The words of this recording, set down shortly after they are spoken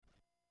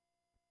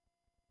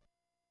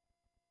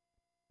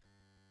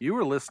You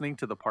are listening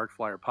to the Park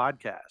Flyer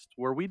Podcast,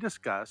 where we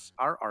discuss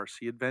our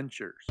RC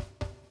adventures.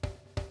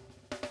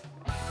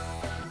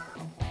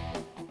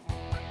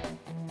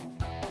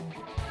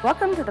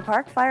 Welcome to the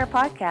Park Flyer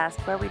Podcast,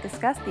 where we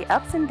discuss the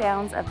ups and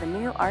downs of the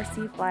new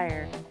RC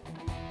Flyer.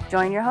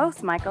 Join your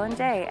hosts, Michael and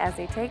Jay, as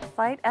they take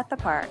flight at the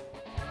park.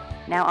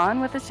 Now on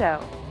with the show.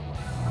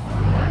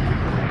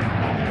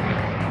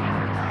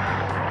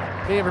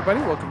 Hey,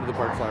 everybody. Welcome to the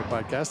Park Flyer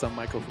Podcast. I'm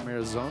Michael from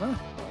Arizona,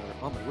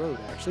 on the road,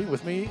 actually.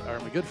 With me are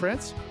my good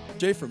friends,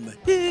 Jay from the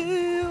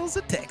hills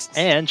of Texas.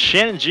 And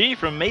Shannon G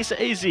from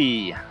Mesa AZ.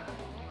 We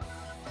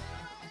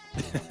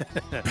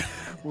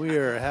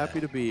are happy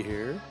to be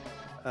here.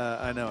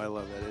 I know, I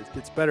love it. It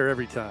gets better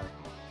every time.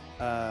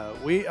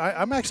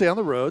 I'm actually on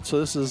the road, so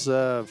this is,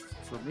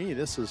 for me,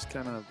 this is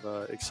kind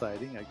of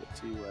exciting. I get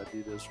to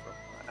do this from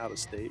out of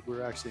state.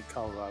 We're actually in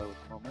Colorado at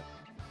the moment.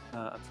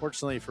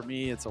 Unfortunately for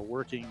me, it's a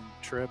working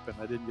trip, and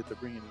I didn't get to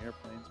bring any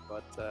airplanes,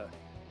 but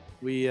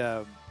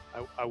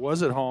I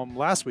was at home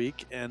last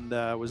week and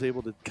was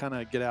able to kind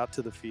of get out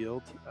to the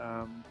field.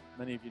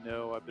 Many of you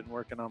know I've been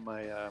working on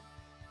my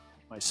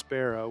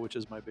Sparrow, which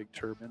is my big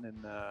turbine,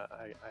 and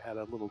I had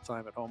a little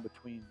time at home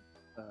between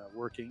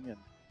working, and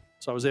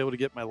so I was able to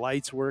get my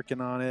lights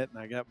working on it, and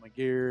I got my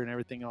gear and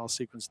everything all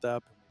sequenced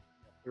up, and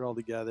we're all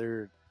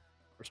together.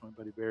 Of course, my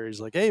buddy Barry's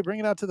like, "Hey,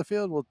 bring it out to the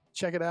field. We'll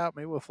check it out.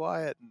 Maybe we'll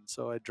fly it." And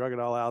so I drug it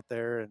all out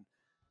there,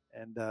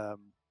 and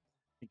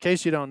in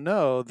case you don't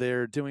know,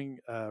 they're doing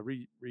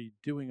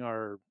redoing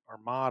our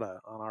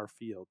Armada on our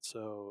field.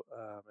 So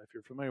if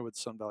you're familiar with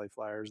Sun Valley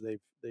Flyers,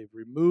 they've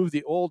removed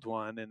the old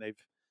one and they've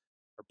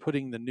are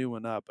putting the new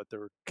one up, but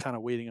they're kind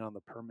of waiting on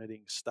the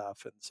permitting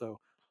stuff. And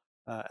so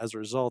as a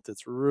result,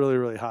 it's really,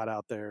 really hot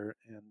out there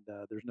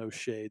and there's no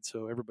shade.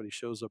 So everybody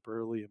shows up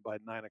early, and by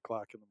 9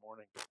 o'clock in the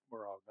morning,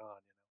 we're all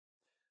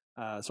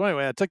gone. So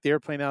anyway, I took the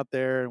airplane out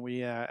there, and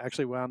we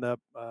actually wound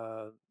up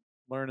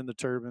learning the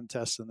turbine,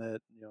 testing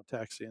it,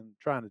 taxiing,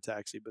 trying to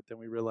taxi. But then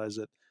we realized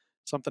that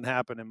something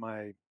happened in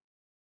my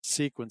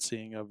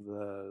sequencing of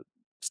the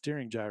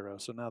steering gyro.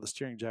 So now the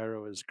steering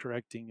gyro is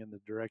correcting in the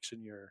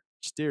direction you're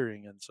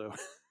steering, and so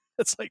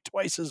it's like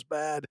twice as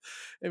bad.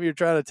 If you're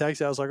trying to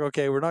taxi, I was like,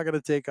 okay, we're not going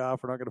to take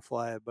off, we're not going to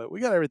fly it, but we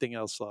got everything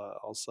else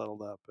all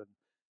settled up,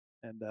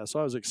 and so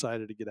I was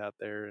excited to get out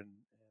there and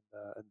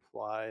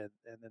fly, and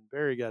then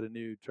Barry got a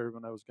new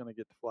turbine. I was going to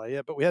get to fly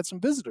it, but we had some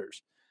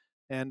visitors,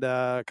 and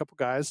a couple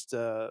guys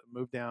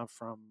moved down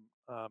from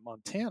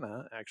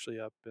Montana, actually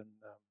up in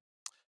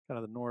kind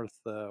of the north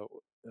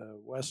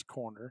west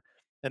corner,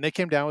 and they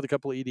came down with a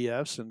couple of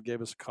EDFs and gave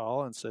us a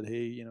call and said,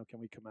 "Hey, can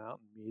we come out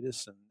and meet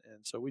us?" And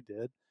so we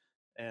did.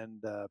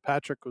 And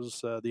Patrick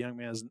was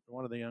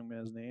one of the young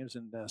man's names,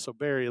 and so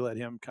Barry let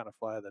him kind of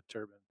fly the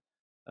turbine,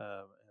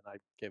 and I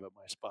gave up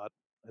my spot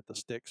at the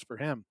sticks for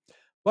him.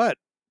 But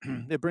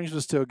it brings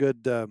us to a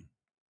good kind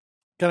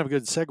of a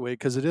good segue,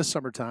 because it is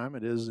summertime.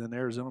 It is in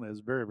Arizona. It's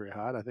very, very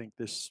hot. I think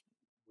this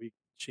week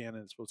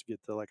Shannon is supposed to get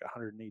to like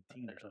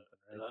 118 or something,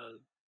 right?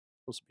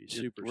 Supposed to be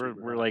super.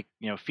 We're hot. like,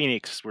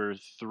 Phoenix. We're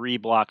 3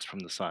 blocks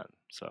from the sun,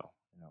 so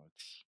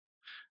it's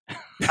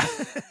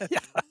Yeah,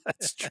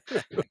 that's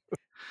true.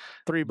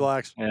 3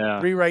 blocks,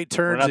 yeah. 3 right We're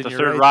turns, not and the you're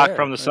third right rock there.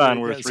 from the There sun.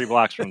 you We're go. 3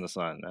 blocks from the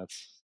sun.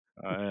 That's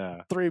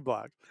yeah. 3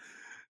 blocks.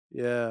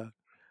 Yeah.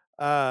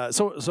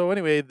 So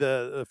anyway,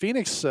 the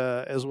Phoenix,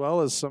 as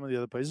well as some of the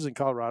other places in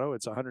Colorado,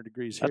 it's 100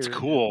 degrees That's here.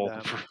 cool.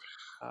 And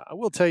I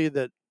will tell you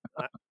that,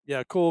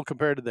 yeah, cool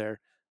compared to there.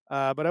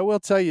 But I will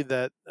tell you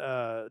that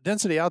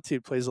density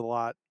altitude plays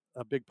a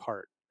big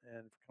part.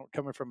 And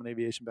coming from an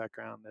aviation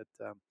background,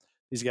 that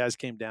these guys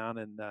came down,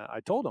 and I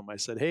told them, I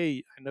said,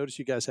 "Hey, I noticed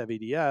you guys have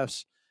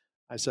EDFs."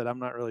 I said, "I'm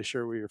not really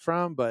sure where you're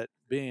from, but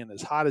being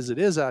as hot as it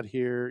is out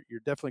here,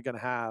 you're definitely going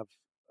to have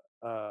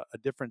a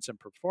difference in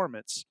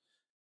performance,"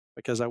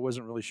 because I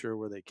wasn't really sure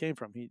where they came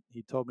from.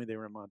 He told me they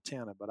were in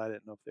Montana, but I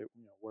didn't know if they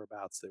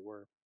whereabouts they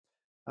were.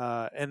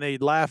 And they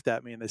laughed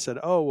at me and they said,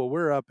 "Oh, well,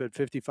 we're up at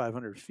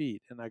 5,500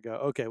 feet." And I go,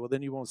 "Okay, well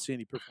then you won't see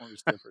any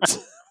performance difference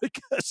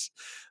because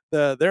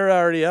they're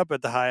already up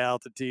at the high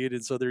altitude,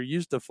 and so they're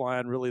used to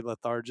flying really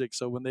lethargic.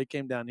 So when they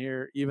came down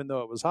here, even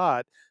though it was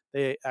hot,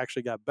 they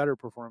actually got better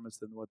performance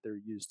than what they're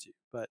used to.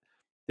 But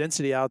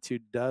density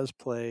altitude does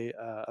play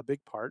a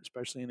big part,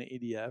 especially in an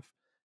EDF,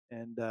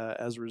 and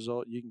as a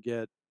result, you can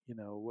get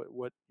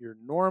what you're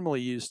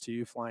normally used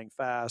to flying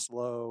fast,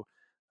 low,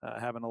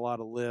 having a lot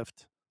of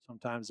lift.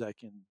 Sometimes that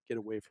can get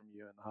away from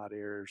you in the hot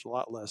air. There's a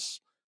lot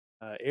less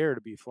air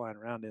to be flying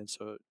around in,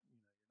 so you're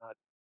not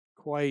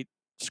quite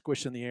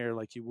squishing the air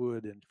like you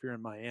would if you're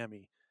in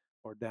Miami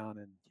or down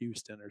in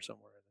Houston or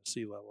somewhere in the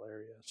sea level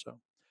area. So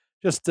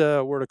just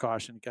a word of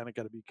caution, you kind of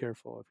got to be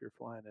careful if you're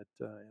flying at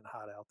in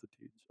hot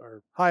altitudes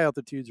or high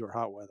altitudes or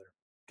hot weather.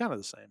 Kind of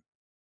the same.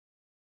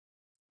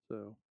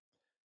 So,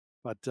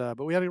 but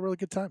we had a really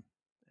good time,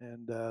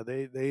 and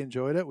they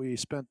enjoyed it. We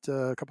spent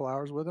a couple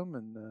hours with them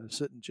and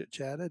sit and chit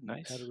chatted and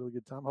had a Nice. really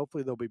good time.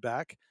 Hopefully they'll be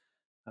back.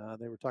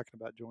 They were talking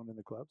about joining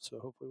the club, so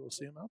hopefully we'll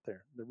see them out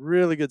there. They're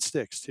really good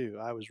sticks too.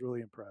 I was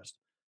really impressed.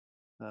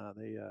 I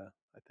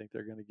think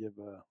they're going to give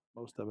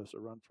most of us a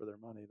run for their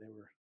money.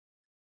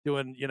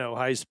 doing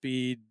high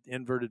speed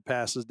inverted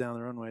passes down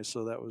the runway.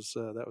 So that was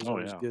Oh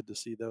always yeah. good to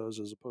see those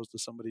as opposed to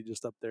somebody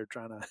just up there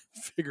trying to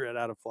figure it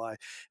out how to fly.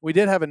 We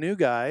did have a new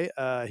guy.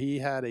 He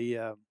had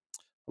a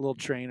little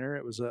trainer.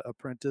 It was a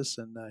apprentice,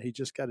 and he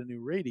just got a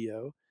new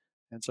radio,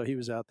 and so he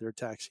was out there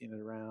taxiing it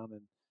around.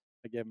 And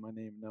I gave him my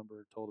name and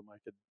number, told him I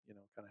could kind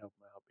of help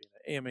him out being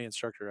an AMA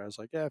instructor. I was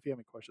like, yeah, if you have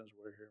any questions,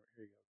 we're here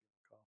you go.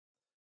 Call.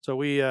 So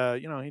we,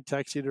 he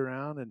taxied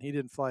around, and he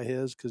didn't fly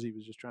his because he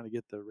was just trying to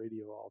get the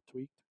radio all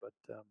tweaked. But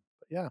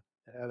yeah,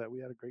 we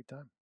had a great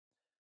time.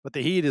 But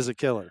the heat is a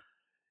killer.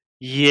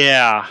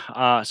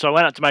 Yeah. So I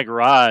went out to my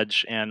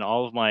garage, and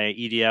all of my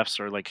EDFs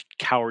are like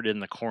cowered in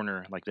the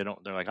corner. Like they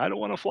don't. They're like, I don't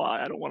want to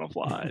fly. I don't want to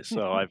fly.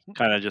 So I've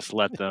kind of just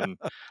let them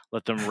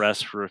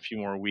rest for a few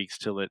more weeks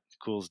till it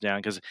cools down.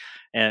 Because,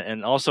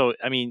 and also,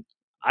 I mean,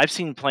 I've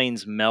seen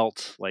planes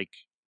melt like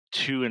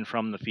to and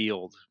from the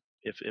field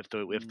if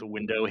the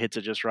window hits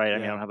it just right. I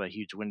mean, I Yeah. don't have a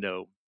huge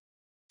window.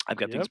 I've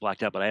got things Yep.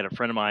 blacked out, but I had a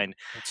friend of mine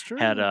That's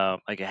had true.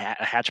 like a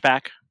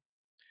hatchback,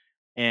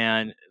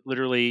 and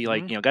literally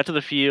like Mhm. got to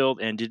the field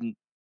and didn't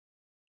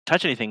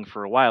touch anything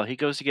for a while. He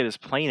goes to get his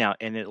plane out,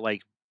 and it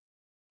like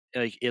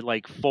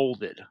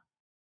folded.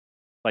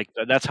 Like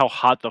that's how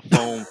hot the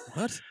foam.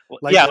 What?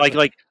 Like Yeah, the like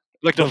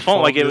the the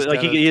foam. Like foam it was just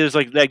like kind of he was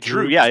like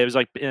Drew. Yeah, drooped. it was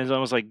like it was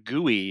almost like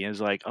gooey. It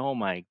was like, oh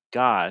my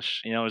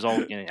gosh, it was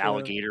all Uh,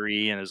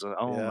 alligatory, and it was like,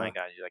 oh my yeah.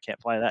 gosh, I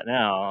can't fly that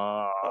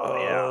now. Oh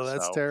yeah, Oh,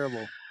 that's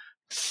terrible.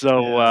 so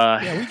Yeah.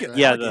 Yeah, we get Right.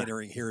 yeah, the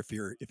alligatoring here if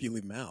you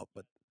leave them out,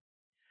 but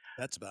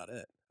that's about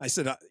it. I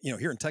said,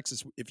 here in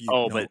Texas, if you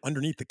oh, but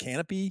underneath the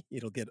canopy,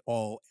 it'll get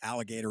all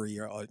alligatory,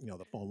 or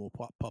the foam will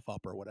puff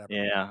up or whatever,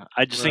 but yeah,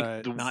 I just think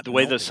Right. not the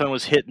way the melting. sun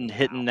was Wow. hitting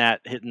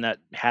that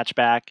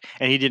hatchback,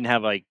 and he didn't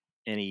have like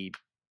any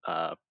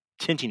uh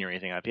tinting or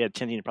anything. If he had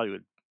tinting, it probably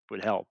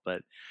would help,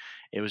 but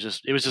it was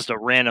just a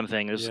random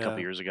thing. This was a couple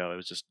Yeah. years ago.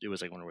 It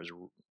was like when it was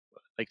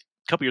like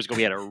a couple years ago.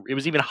 We had a it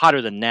was even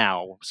hotter than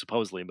now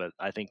supposedly, but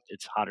I think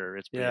it's hotter.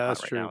 It's pretty Yeah, hot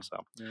that's right now. true. So,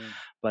 Yeah.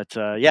 but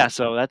yeah,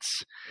 so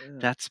Yeah.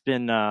 that's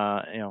been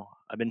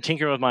I've been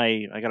tinkering with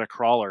I got a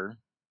crawler.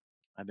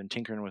 I've been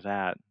tinkering with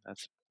that.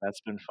 That's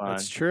been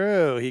That's fun.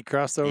 true. He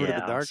crossed over to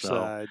the Yeah, dark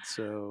so side,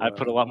 so I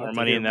put a lot we'll more have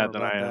to money hear in more that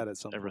than about I that at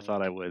some ever point.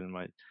 thought I would. And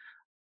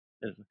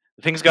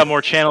the thing's got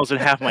more channels than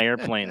half my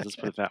airplanes. Let's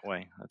put it that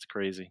way. That's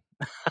crazy.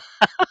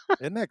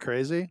 Isn't that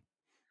crazy?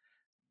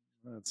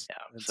 That's Yeah.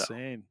 So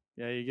insane.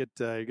 Yeah, you're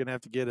gonna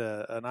have to get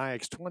an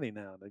IX-20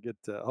 now to get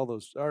all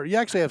those. Or you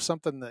actually have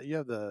something that you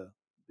have the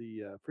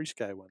Free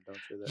Sky one,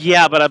 don't you? That has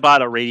yeah, but I those.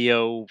 bought a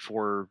radio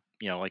for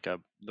like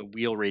the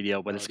wheel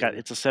radio, but Oh, did you?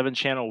 it's a 7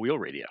 channel wheel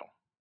radio.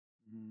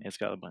 Mhm. It's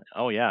got a bunch.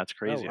 Oh yeah, it's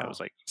Oh crazy. I was wow.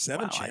 like,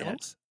 7 wow, I had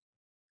channels?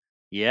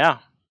 yeah.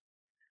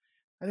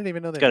 I didn't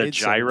even know It's they got a made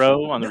seven gyro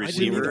channel on the No, I wheel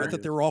didn't either. I receiver.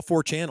 thought radios. they were all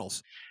 4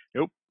 channels.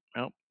 Nope,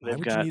 nope. Why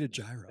would you need a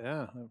gyro?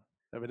 Yeah,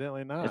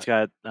 evidently It's not.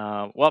 got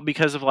well,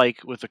 because of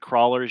like with the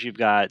crawlers, you've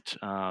got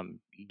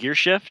gear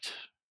shift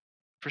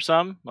for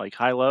some, like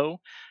high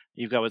low.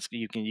 You've got what's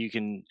you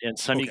can and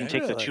some you can Okay.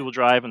 take the Really? 2-wheel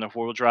drive and the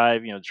 4-wheel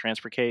drive, the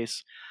transfer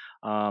case.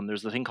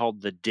 There's the thing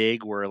called the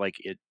dig where like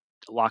it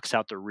locks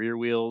out the rear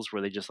wheels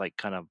where they just like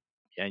kind of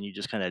and you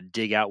just kind of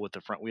dig out with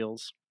the front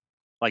wheels.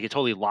 Like it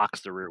totally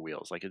locks the rear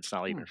wheels. Like it's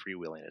not Hmm. even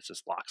freewheeling; it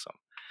just locks them.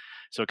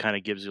 So it kind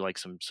of gives you like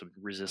some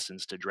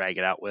resistance to drag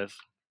it out with.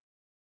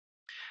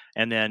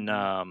 And then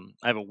Mhm.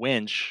 I have a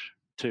winch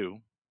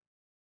too,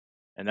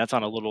 and that's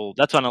on a little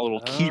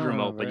key Oh,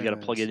 remote, but you very got to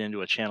plug it nice.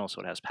 into a channel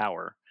so it has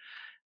power.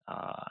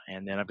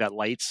 And then I've got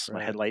lights.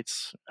 My Right.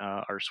 headlights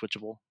are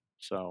switchable,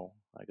 so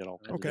I got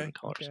all kinds of Okay. different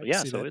colors. Okay. So I can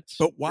yeah, see so that. it's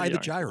But why pretty the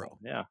darn cool. gyro?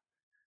 Yeah.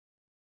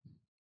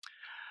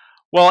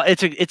 Well,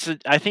 it's a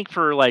I think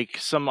for like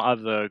some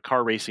of the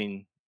car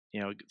racing,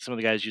 some of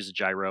the guys use a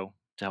gyro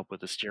to help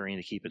with the steering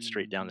to keep it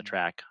straight down the Mhm.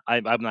 track.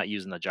 I'm not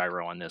using the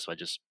gyro on this.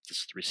 This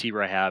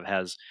receiver I have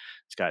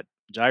it's got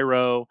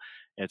gyro,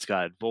 it's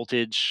got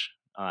voltage.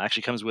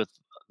 Actually comes with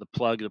the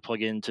plug to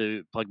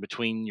plug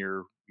between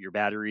your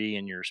battery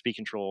and your speed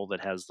control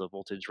that has the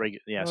voltage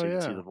yeah, Oh so you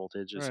can see yeah. the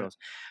voltage. So Right.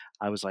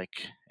 I was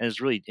like, and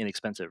it's really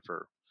inexpensive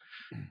for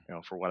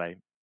for what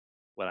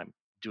I'm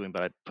doing,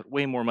 but I put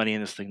way more money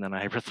in this thing than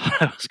I ever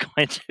thought I was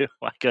going to.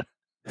 Like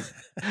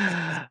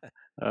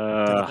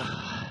Typical.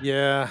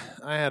 Yeah,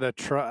 I had a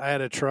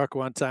truck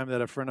one time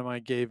that a friend of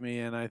mine gave me,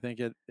 and I think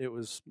it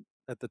was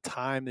at the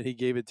time that he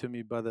gave it to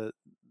me. By the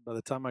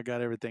time I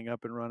got everything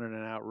up and running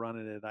and out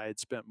running it, I had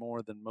spent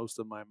more than most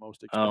of my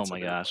most oh my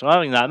expensive gosh. airplanes Well,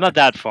 I at mean, the I'm not time.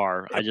 that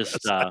far. I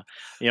just, Impressive.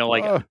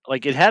 Oh,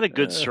 like it had a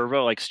good uh,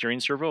 servo, like steering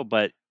servo,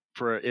 but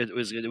it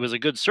was a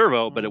good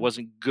servo, but it mhm.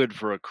 wasn't good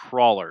for a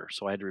crawler,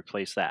 so I had to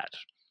replace that.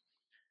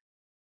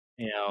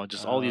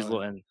 Just all these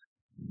little Uh, and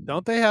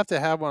don't they have to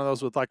have one of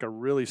those with like a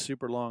really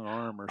super long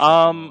arm or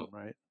something on um them,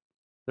 right?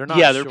 They're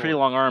not yeah, they're pretty short.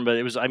 long arm, but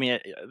it was I mean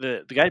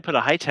the guy put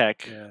a high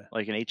tech Yeah.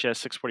 like an HS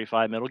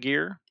 645 Metal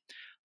Gear,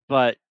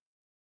 but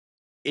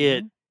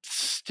it Mhm.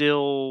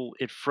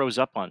 it froze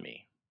up on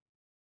me.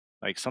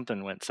 Like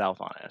something went south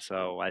on it.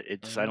 So I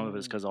don't know if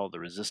it's Oh, because all the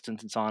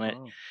resistance that's on it.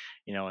 oh.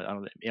 I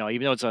don't,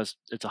 even though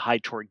it's a high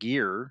torque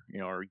gear,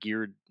 or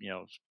geared,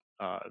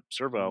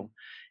 servo, Mhm.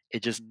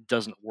 it just Mhm.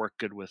 doesn't work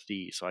good with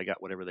these. So I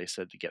got whatever they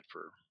said to get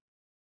for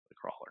the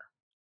crawler.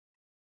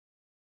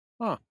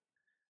 Huh.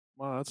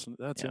 Wow, that's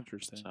Yeah.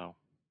 interesting. So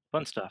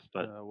fun stuff.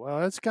 But Well,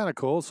 that's kind of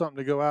cool. Something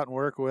to go out and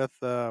work with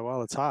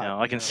while it's hot.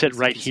 I can At sit least you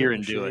right can sit here in the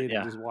and do it. shade and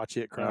Yeah. just watch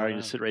it Yeah, crawl or you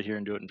just around. sit right here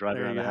and do it and drive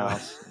There around you the go.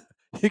 house.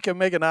 You can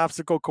make an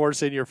obstacle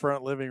course in your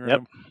front living Yep.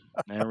 room.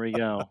 There we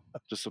go.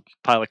 Just a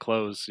pile of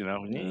clothes,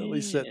 At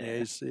least sit in the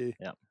Yeah. AC.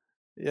 Yep.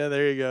 Yeah,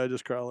 there you go.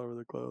 Just crawl over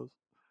the clothes.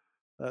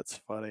 That's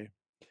funny.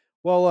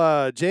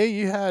 Well, Jay,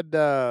 you had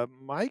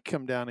Mike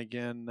come down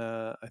again.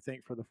 I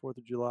think for the 4th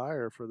of July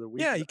or for the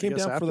week. Yeah, he I came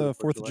guess down for after the the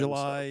 4th of 4th of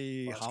July, this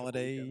July last couple weekends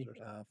holiday or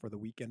something. for the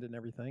weekend and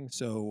everything.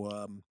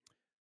 So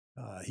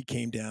he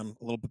came down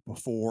a little bit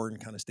before and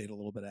kind of stayed a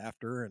little bit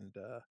after, and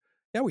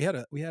yeah, we had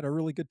a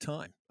really good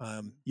time.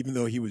 Even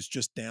though he was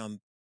just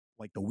down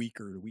like the week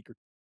or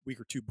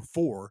two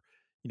before,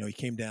 he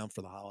came down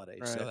for the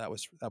holidays, so Right.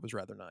 that was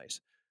rather nice.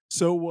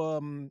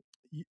 So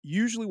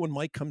usually when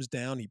Mike comes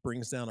down, he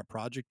brings down a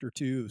project or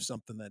two of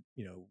something that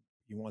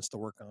he wants to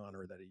work on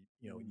or that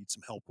he Mm. needs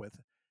some help with.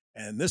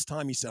 And this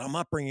time he said, "I'm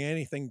not bringing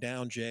anything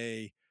down,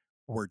 Jay.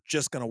 We're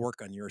just going to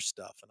work on your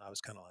stuff." And I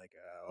was kind of like,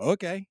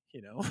 okay,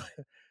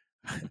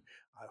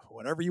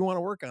 whatever you want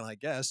to work on, I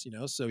guess.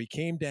 So he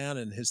came down,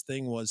 and his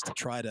thing was to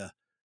try to,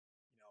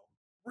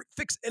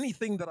 fix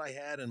anything that I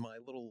had in my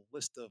little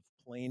list of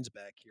planes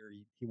back here.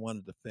 He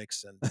wanted to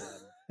fix, and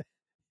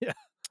Yeah.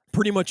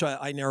 pretty much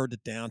I narrowed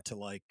it down to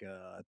like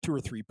 2 or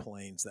 3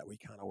 planes that we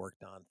kind of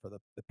worked on for the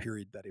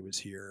period that he was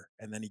here,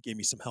 and then he gave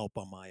me some help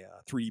on my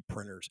 3D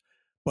printers.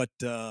 But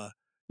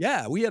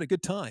yeah, we had a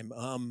good time.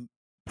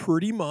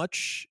 Pretty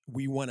much,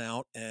 we went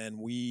out and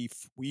we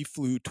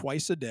flew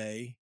twice a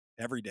day,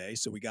 every day.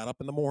 So we got up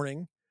in the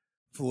morning,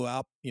 flew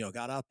out,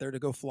 got out there to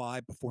go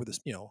fly before this,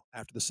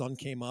 after the sun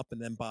came up,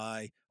 and then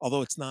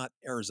although it's not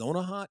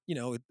Arizona hot,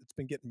 it's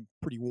been getting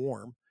pretty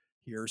warm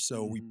here,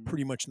 so we Mhm.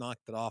 pretty much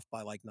knocked it off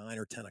by like 9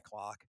 or 10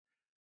 o'clock.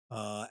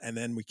 And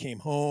then we came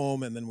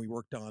home, and then we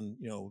worked on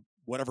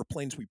whatever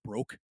planes we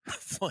broke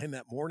flying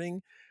that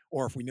morning,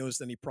 or if we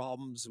noticed any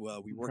problems,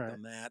 well, we worked Right.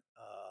 on that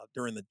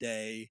during the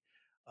day.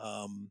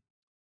 Um,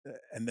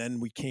 and then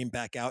we came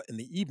back out in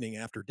the evening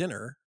after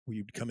dinner.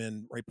 We'd come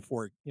in right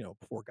before it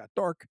got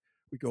dark.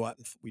 We'd go out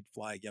and we'd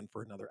fly again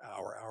for another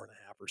hour and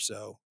a half or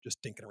so,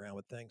 just dinking around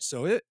with things.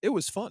 So it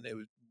was fun.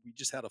 We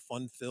just had a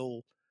fun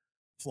fill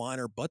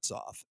flying our butts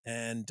off.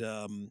 And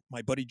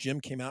my buddy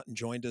Jim came out and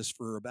joined us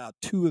for about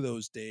 2 of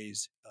those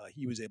days.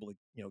 He was able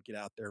to get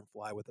out there and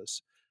fly with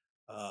us.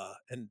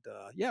 And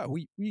yeah,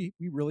 we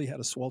really had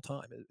a swell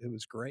time. It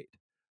was great.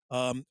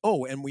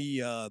 Oh, and we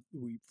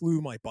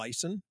flew my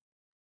Bison.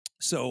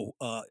 So,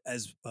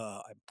 as I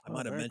Oh,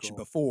 might have very mentioned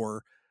cool.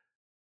 before,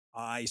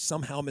 I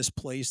somehow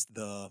misplaced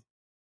the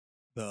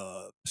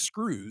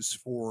screws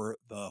for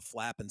the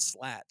flap and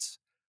slats.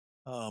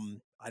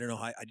 I don't know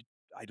how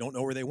I don't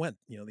know where they went.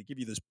 They give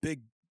you this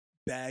big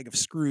bag of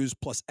screws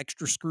plus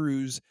extra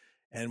screws,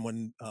 and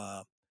when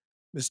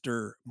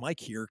Mr.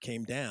 Mike here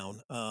came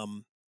down,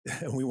 and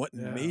we went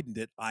and Yeah. maidened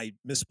it, I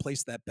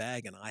misplaced that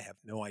bag, and I have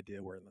no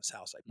idea where in this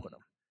house I put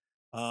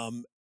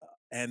them.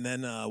 And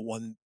then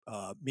when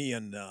me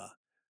and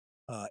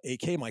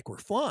AK Mike were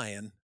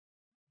flying,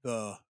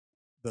 the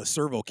the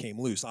servo came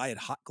loose. I had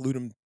hot glued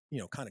him,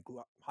 kind of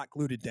hot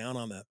glued it down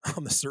on the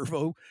on the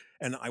servo,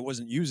 and I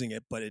wasn't using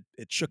it, but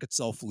it shook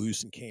itself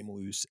loose and came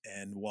loose.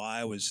 And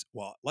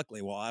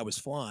luckily while I was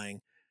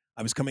flying,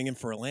 I was coming in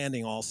for a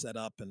landing, all set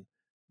up and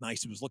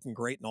nice. It was looking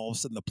great, and all of a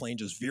sudden the plane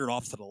just veered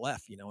off to the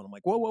left, and I'm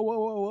like, whoa, whoa, whoa,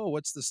 whoa, whoa,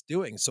 what's this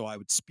doing? So I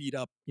would speed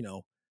up,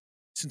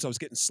 since I was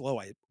getting slow,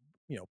 I,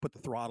 put the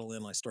throttle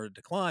in. I started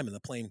to climb, and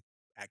the plane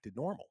acted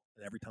normal.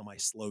 And every time I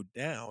slowed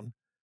down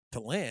to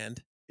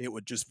land, it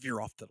would just veer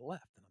off to the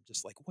left. And I'm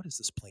just like, what is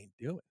this plane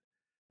doing?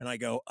 And I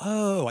go,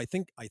 oh, I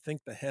think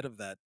the head of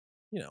that,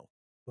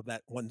 of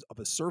that one of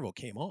a servo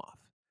came off.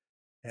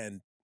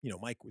 And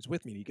Mike was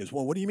with me, and he goes,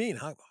 well, what do you mean?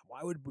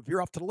 Why would it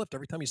veer off to the left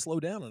every time you slow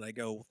down? And I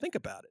go, think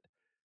about it.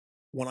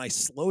 When I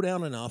slow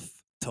down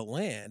enough to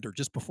land, or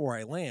just before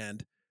I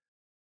land,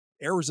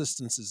 air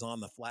resistance is on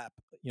the flap,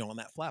 on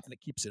that flap, and it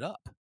keeps it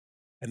up.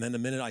 And then the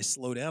minute I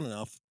slow down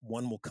enough,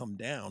 one will come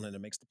down, and it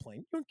makes the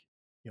plane,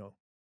 you know,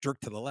 jerk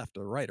to the left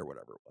or the right or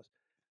whatever it was.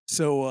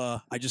 So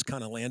I just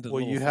kind of landed a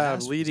Well, little you have fast.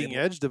 Was leading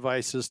able, edge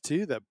devices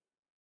too that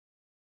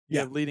you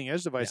yeah, have leading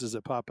edge yeah, devices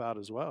that pop out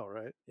as well,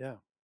 right? Yeah.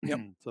 yep,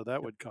 So that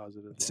yep. would cause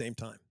it as At the well. same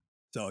time.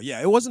 So yeah,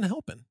 it wasn't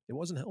helping. It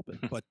wasn't helping.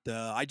 But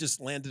I just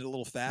landed a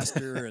little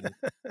faster, and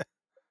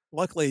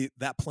luckily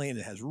that plane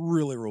has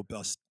really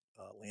robust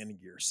landing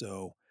gear.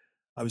 So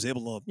I was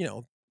able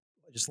to,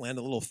 just land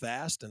a little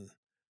fast and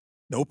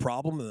no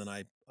problem. And then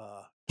I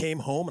came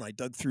home and I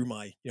dug through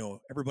my,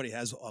 everybody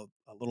has a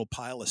little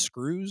pile of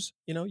screws.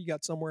 You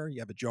got somewhere, you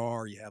have a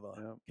jar, you have a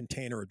Yeah.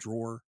 container, a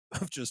drawer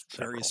of just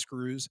various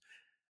several. screws.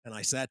 And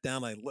I sat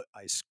down, I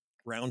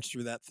scrounged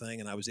through that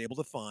thing, and I was able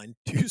to find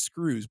 2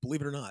 screws,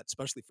 believe it or not,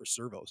 especially for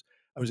servos.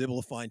 I was able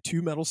to find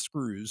 2 metal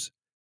screws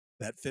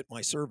that fit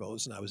my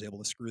servos, and I was able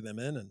to screw them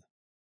in and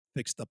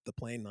fixed up the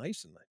plane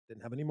nice, and I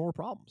didn't have any more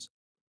problems.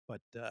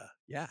 But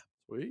yeah,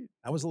 Sweet.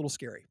 that was a little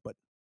scary, but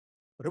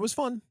it was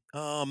fun.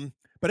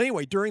 But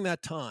anyway, during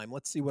that time,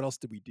 let's see what else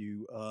did we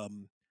do.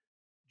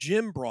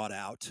 Jim brought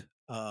out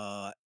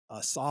a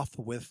soft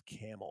width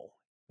camel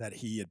that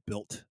he had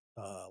built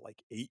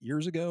like 8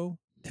 years ago,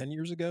 10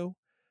 years ago,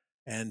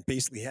 and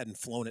basically hadn't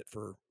flown it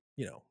for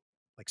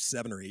like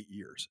 7 or 8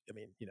 years. I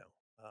mean,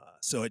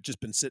 so it just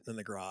been sitting in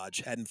the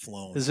garage, hadn't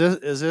flown, Is this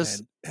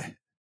and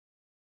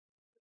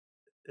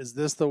is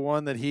this the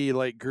one that he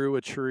like grew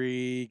a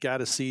tree,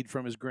 got a seed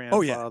from his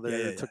oh yeah, grandfather? yeah.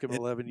 It took him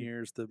 11 It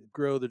years to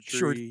grow the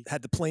sure tree.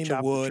 had to He plane the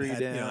chopped the wood, tree had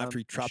after down,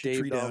 he he chopped the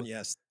tree shaved all down, the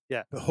yes,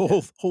 yeah, the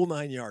yeah. whole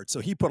 9 yards. So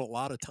he put a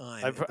lot of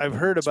time into I've building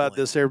heard this about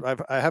plane. this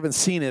I haven't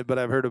seen it, but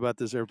I've heard about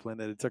this airplane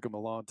that it took him a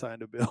long time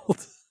to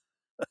build.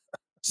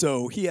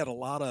 So he had a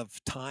lot of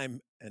time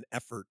and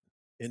effort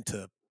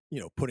into,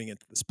 putting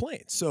into this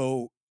plane.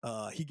 So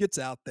he gets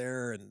out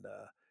there and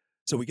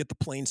so we get the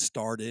plane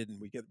started and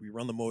we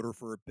run the motor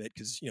for a bit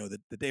because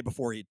the day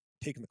before he'd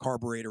taken the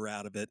carburetor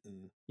out of it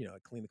and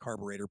cleaned the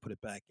carburetor, put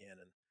it back in,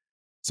 and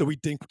so we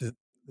dinked it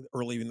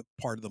early in the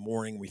part of the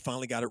morning. We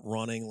finally got it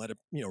running, let it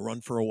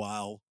run for a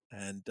while,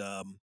 and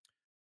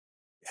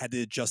had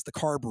to adjust the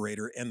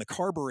carburetor. And the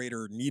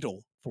carburetor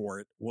needle for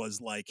it was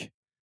like,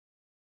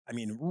 I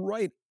mean,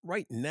 right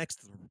next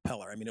to the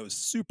propeller. I mean, it was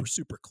super,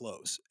 super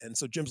close. And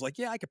so Jim's like,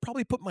 "Yeah, I could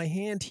probably put my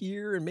hand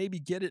here and maybe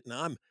get it." And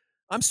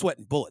I'm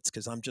sweating bullets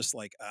because I'm just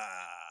like,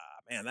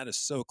 man, that is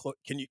so close.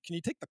 Can you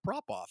take the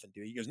prop off and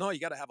do it? He goes, "No, you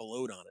got to have a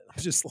load on it."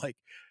 I'm just like,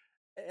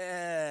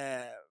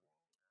 eh,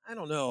 I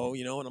don't know,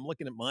 And I'm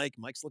looking at Mike.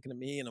 Mike's looking at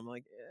me, and I'm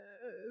like,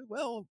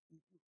 well,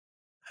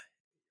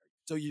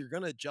 so you're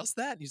gonna adjust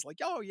that? And he's like,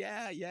 "Oh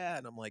yeah, yeah."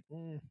 And I'm like,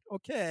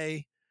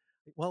 okay.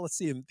 Well, let's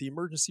see. The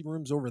emergency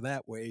room's over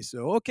that way,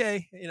 so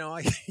okay.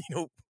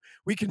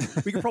 We can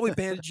probably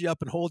bandage you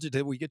up and hold you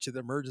till we get you to the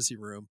emergency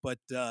room. But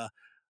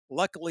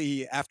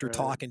luckily, after Right.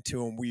 talking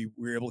to him, we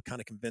were able to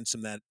kind of convince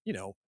him that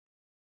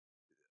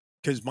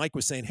because Mike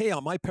was saying, "Hey,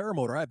 on my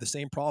paramotor, I have the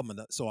same problem,"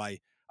 and so I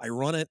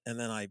run it and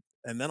then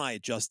I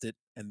adjust it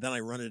and then I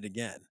run it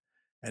again,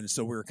 and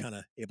so we were kind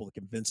of able to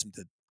convince him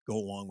to go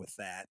along with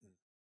that. And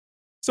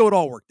so it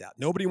all worked out.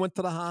 Nobody went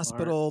to the Smart.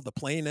 hospital. The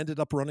plane ended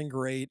up running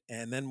great,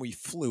 and then we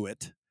flew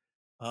it.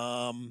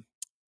 Um,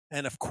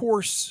 and of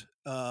course,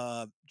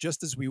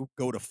 just as we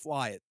go to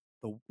fly it,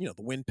 the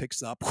wind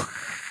picks up.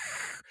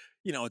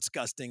 It's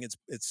gusting.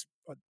 It's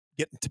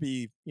getting to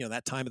be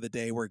that time of the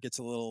day where it gets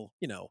a little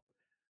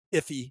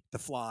iffy to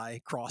fly,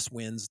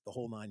 crosswinds, the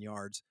whole 9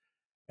 yards.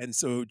 And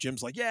so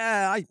Jim's like,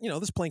 "Yeah,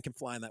 this plane can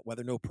fly in that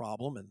weather, no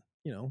problem." And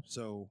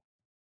so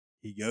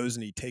he goes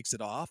and he takes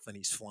it off and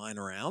he's flying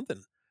around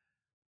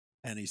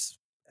and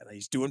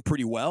he's doing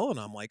pretty well. And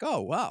I'm like,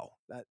 "Oh wow,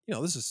 that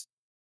this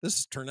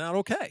is turning out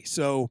okay."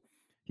 So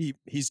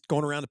he's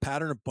going around the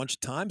pattern a bunch of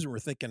times, and we're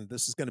thinking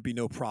this is going to be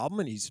no problem.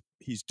 And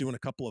he's doing a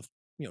couple of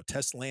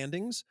test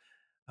landings,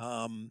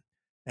 um,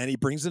 and he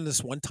brings in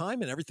this one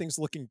time, and everything's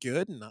looking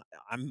good, and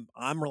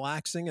I'm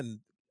relaxing, and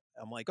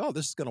I'm like, "Oh,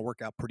 this is going to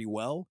work out pretty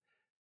well."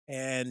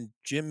 And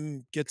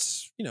Jim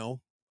gets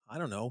I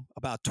don't know,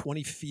 about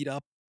 20 feet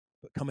up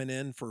coming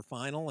in for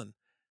final, and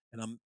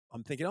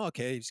I'm thinking, "Oh,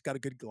 okay, he's got a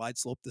good glide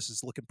slope. This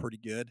is looking pretty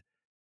good."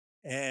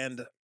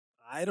 And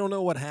I don't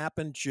know what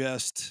happened,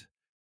 just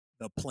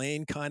the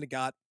plane kind of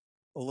got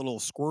a little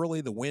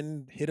squirrely. The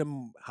wind hit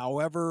him,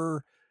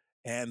 however,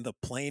 and the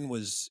plane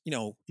was,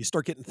 you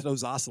start getting to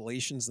those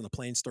oscillations and the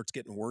plane starts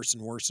getting worse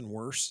and worse and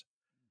worse.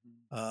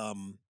 Mhm.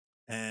 Um,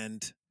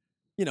 and,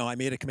 I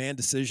made a command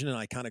decision and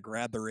I kind of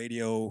grabbed the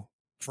radio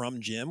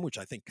from Jim, which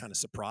I think kind of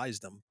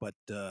surprised him. But,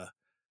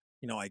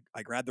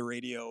 I grabbed the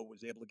radio,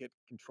 was able to get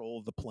control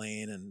of the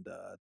plane and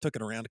took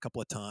it around a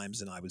couple of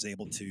times. And I was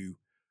able to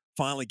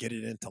finally get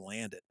it in to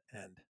land it.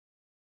 And,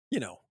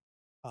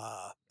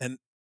 and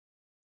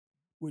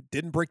we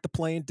didn't break the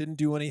plane, didn't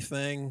do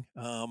anything.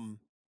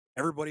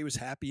 Everybody was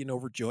happy and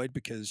overjoyed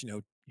because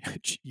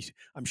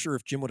I'm sure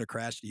if Jim would have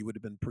crashed, he would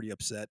have been pretty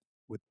upset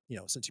with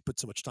since he put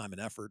so much time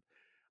and effort.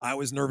 I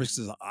was nervous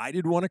Mhm. because I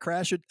didn't want to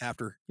crash it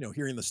after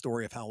hearing the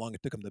story of how long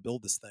it took him to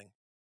build this thing.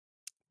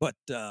 But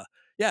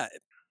yeah,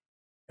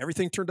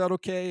 everything turned out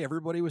okay.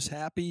 Everybody was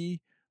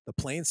happy. The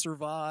plane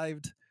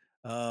survived.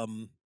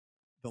 Um,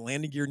 the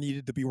landing gear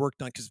needed to be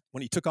worked on because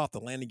when he took off the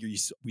landing gear,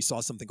 we saw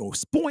something go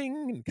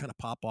spoing and kind of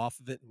pop off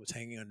of it and was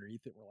hanging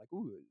underneath it. We're like,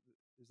 "Ooh,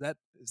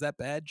 is that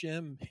bad,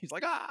 Jim?" He's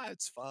like,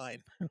 "It's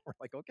fine." We're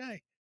like,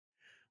 "Okay,"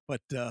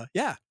 but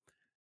yeah,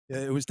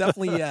 it was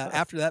definitely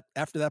after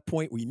that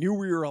point we knew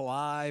we were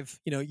alive.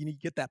 You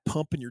get that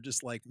pump and you're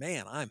just like,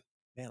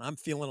 I'm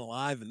feeling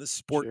alive, and this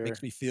sport makes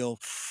Sure. me feel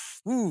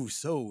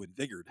so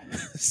invigorated.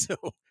 So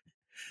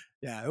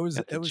yeah, it was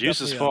Got the it was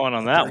juices definitely flowing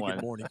on a that very good one.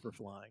 morning for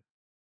flying.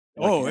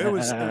 Oh, it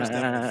was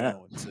definitely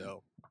flowing.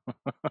 So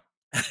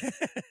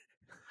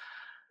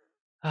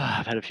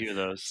I've had a few of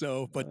those.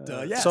 so, but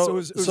Uh, yeah, so it so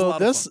was a so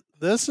lot of fun.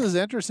 this is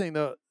interesting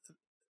though.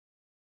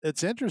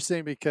 It's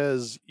interesting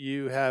because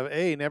you have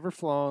never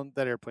flown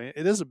that airplane.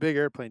 It is a big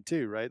airplane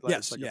too, right? Like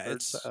it's Yes, like a yeah, third.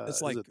 it's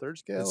Is like it third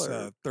scale it's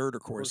or third or quarter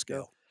quarter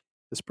scale? scale.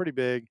 It's pretty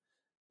big.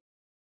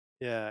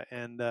 Yeah,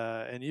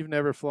 and you've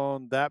never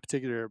flown that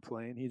particular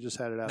airplane. He just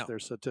had it out No. there.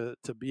 So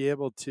to be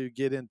able to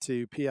get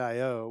into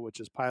PIO, which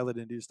is pilot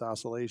induced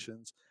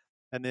oscillations,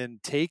 and then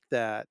take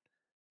that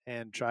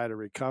and try to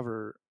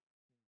recover,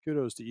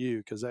 kudos to you,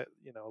 because that,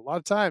 a lot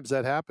of times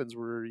that happens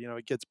where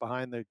it gets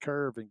behind the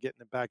curve, and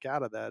getting it back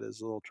out of that is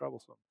a little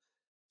troublesome.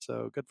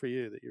 So good for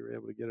you that you were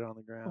able to get it on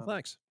the Well, ground,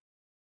 thanks.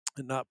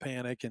 and not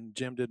panic, and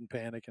Jim didn't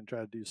panic and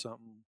try to do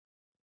something.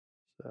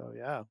 So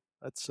yeah,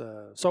 that's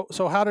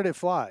so how did it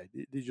fly?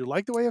 Did you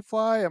like the way it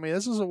fly? I mean,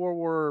 this is a World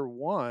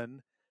War I,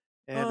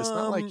 and it's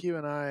not like Um, you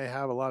and I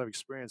have a lot of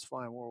experience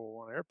flying World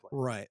War I airplanes.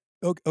 right.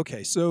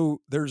 Okay.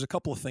 So there's a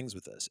couple of things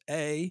with this.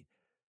 You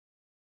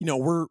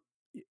know,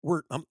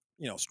 I'm,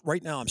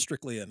 right now I'm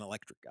strictly an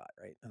electric guy,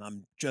 right? And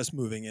I'm just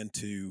moving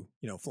into,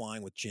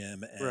 flying with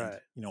Jim. And, Right.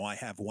 I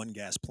have one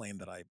gas plane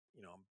that I'm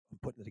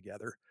putting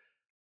together.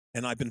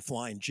 And I've been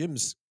flying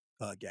Jim's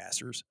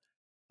gassers.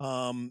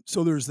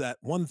 So there's that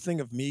one thing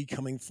of me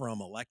coming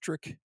from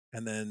electric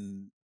and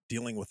then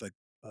dealing with a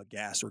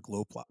gas or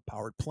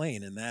powered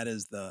plane, and that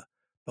is the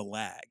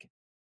lag,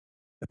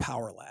 the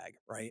power lag,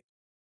 right?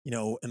 In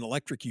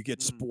electric, you get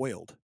Mm.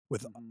 spoiled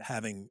with Hmm.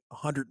 having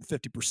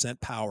 150%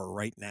 power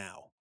right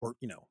now, or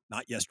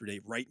not yesterday,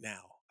 right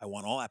now. I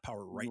want all that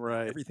power right now,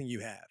 Right. everything you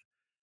have,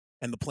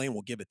 and the plane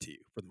will give it to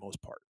you for the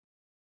most part.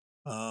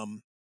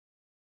 Um,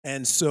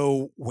 and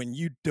so when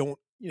you don't,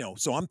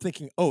 so I'm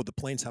thinking, oh, the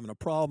plane's having a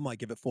problem. I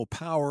give it full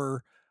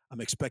power. I'm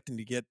expecting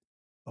to get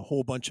a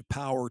whole bunch of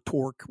power,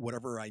 torque,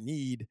 whatever I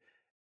need.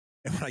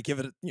 And when I give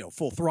it,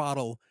 full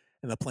throttle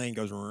and the plane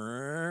goes,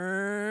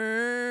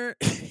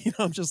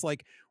 I'm just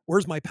like,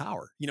 where's my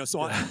power?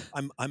 So Yeah.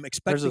 I'm There's a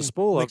expecting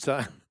spool like, up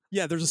time.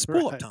 yeah, there's a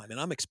spool up Right. time and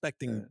I'm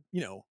expecting,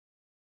 Right.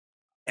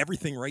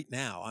 everything right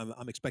now.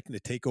 I'm expecting to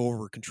take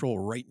over control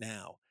right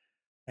now.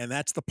 And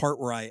that's the part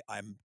where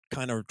I'm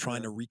kind of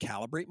trying Yeah. to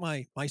recalibrate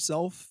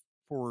myself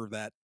for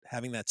that,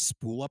 having that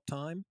spool up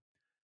time,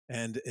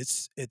 and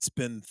it's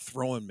been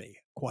throwing me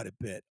quite a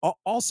bit.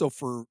 Also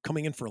for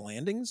coming in for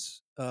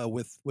landings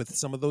with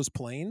some of those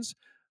planes,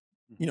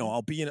 Hmm.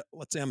 I'll be in.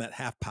 Let's say I'm at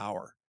half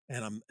power,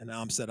 and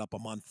now I'm set up.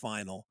 I'm on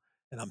final,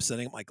 and I'm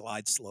setting up my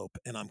glide slope,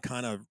 and I'm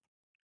kind of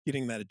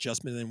getting that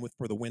adjustment in with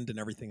for the wind and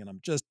everything,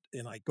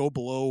 and I go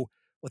below,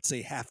 let's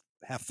say half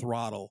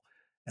throttle,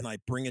 and I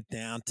bring it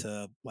down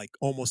to like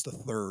almost a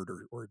third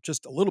or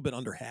just a little bit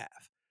under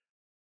half.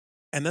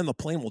 And then the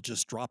plane will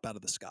just drop out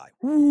of the sky.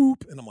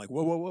 Whoop. And I'm like,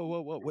 whoa, whoa,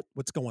 whoa, whoa, whoa,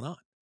 what's going on?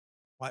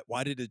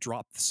 Why did it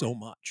drop so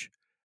much?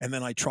 And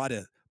then I try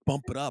to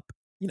bump it up.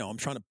 I'm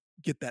trying to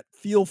get that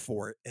feel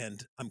for it.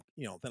 And then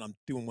I'm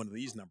doing one of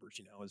these numbers,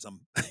 as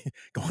I'm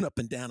going up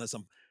and down as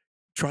I'm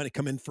trying to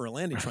come in for a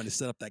landing, trying to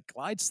set up that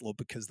glide slope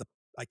because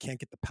I can't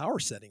get the power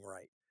setting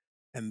right.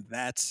 And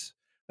that's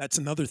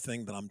another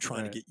thing that I'm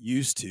trying to Right. get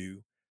used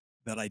to,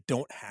 that I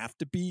don't have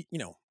to be,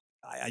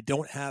 I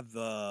don't have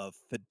the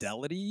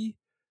fidelity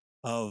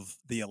of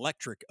the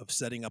electric of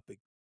setting up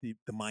the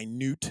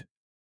minute,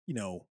 you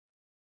know,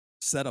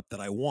 setup that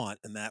I want,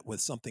 and that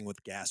with something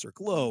with gas or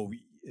glow,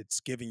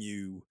 it's giving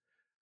you,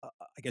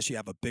 I guess you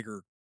have a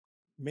bigger,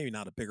 maybe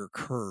not a bigger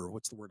curve.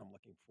 What's the word I'm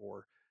looking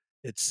for?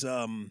 It's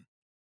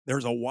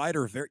there's a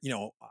wider,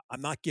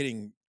 I'm not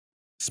getting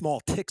small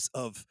ticks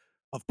of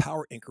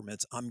power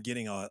increments. I'm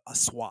getting a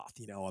swath.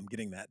 I'm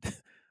getting that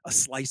a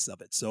slice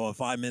of it. So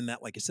if I'm in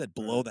that, like I said,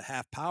 below Right. the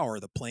half power,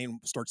 the plane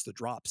starts to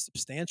drop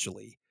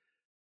substantially,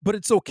 but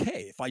it's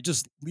okay if I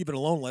just leave it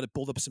alone, let it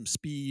build up some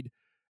speed,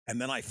 and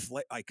then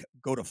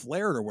go to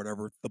flare it or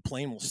whatever. The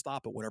plane will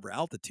stop at whatever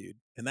altitude,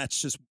 and that's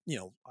just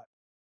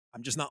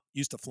I'm just not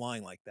used to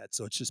flying like that,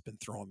 so it's just been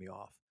throwing me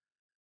off.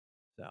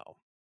 So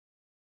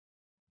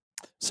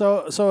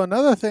So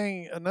another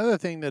thing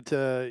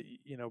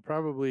that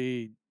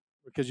probably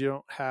because you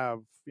don't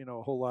have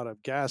a whole lot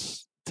of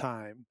gas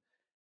time,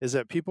 is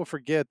that people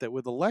forget that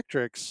with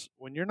electrics,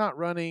 when you're not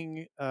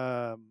running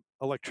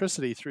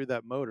electricity through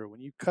that motor,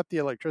 when you cut the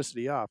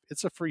electricity off,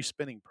 it's a free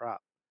spinning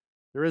prop.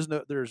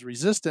 There's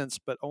resistance,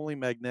 but only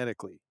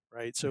magnetically,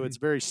 right? So mhm, it's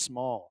very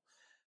small.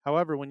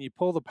 However, when you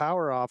pull the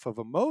power off of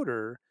a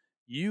motor,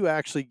 you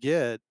actually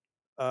get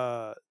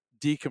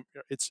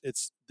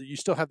it's you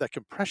still have that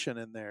compression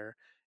in there,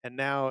 and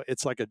now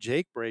it's like a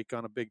Jake brake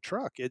on a big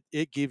truck.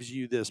 It gives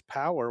you this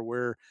power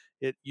where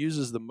it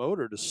uses the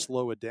motor to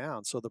slow it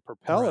down. So the right,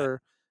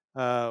 propeller,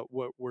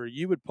 where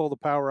you would pull the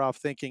power off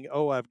thinking,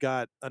 oh, I've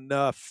got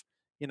enough,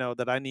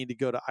 that I need to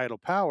go to idle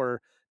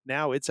power.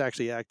 Now it's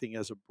actually acting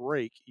as a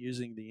brake,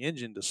 using the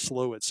engine to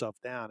slow itself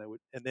down.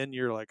 And then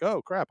you're like,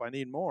 oh crap, I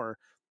need more.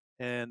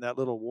 And that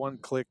little one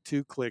click,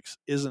 two clicks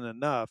isn't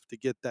enough to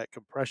get that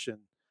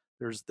compression.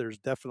 There's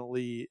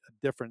definitely a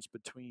difference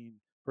between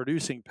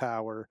producing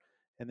power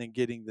and then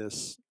getting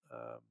this. I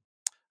don't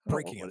know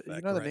braking you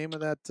effect, know the right? name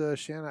of that,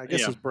 Shannon. I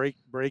guess Yeah, is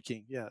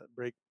braking. Yeah,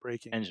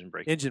 braking, engine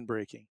braking. engine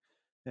braking.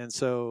 And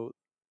so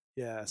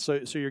yeah, so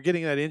you're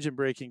getting that engine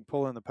braking,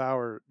 pulling the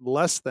power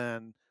less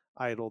than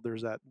idle.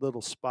 There's that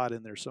little spot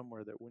in there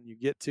somewhere that when you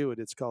get to it,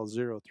 it's called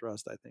zero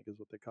thrust, I think is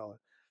what they call it.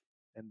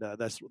 And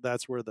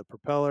that's where the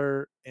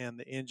propeller and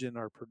the engine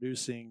are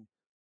producing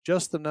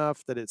just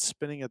enough that it's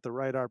spinning at the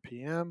right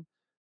RPM,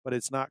 but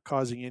it's not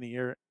causing any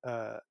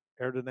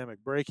aerodynamic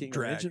braking or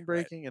Drag, engine right,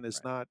 braking, and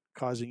it's right. not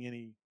causing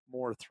any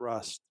more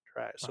thrust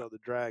drag. Wow. So the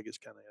drag is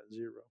kind of at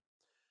zero.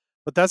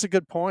 But that's a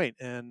good point,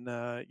 and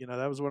that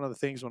was one of the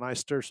things when I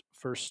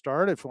first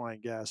started flying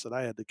gas that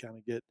I had to kind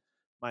of get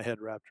my head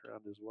wrapped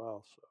around as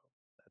well.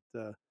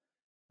 So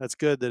that's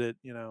good that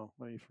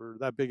I mean, for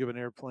that big of an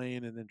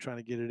airplane and then trying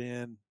to get it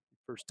in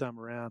first time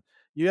around.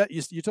 You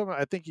told me,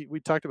 I think we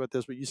talked about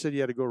this, but you said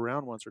you had to go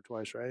around once or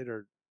twice, right?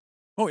 Or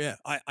Oh yeah,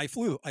 I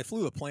flew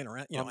the plane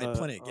around. on I had the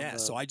plenty of on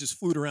gas, so the I just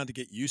flew it around to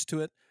get used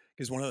to it.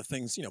 Because one of the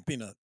things,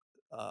 being a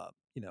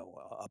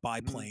mhm,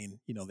 biplane,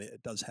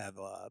 it does have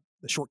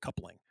the short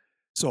coupling.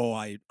 So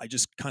I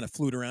just kind of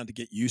flew it around to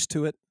get used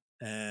to it,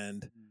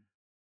 and mhm,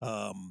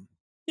 um,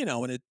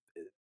 and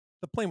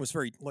the plane was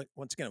very, like,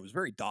 once again, it was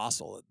very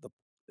docile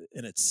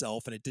in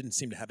itself, and it didn't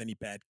seem to have any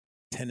bad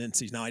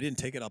tendencies. Now I didn't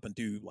take it up and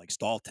do like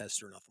stall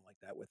tests or nothing like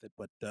that with it,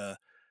 but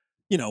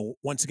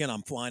once again,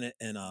 I'm flying it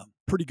in a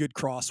pretty good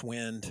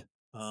crosswind.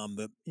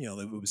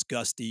 It was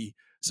gusty.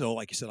 So,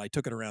 like you said, I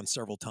took it around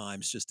several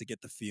times just to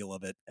get the feel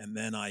of it. And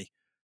then I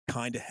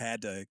kind of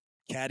had to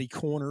caddy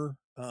corner.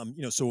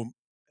 So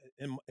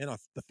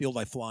the field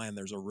I fly in,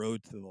 there's a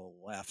road to the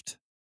left,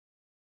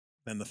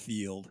 then the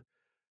field,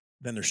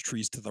 then there's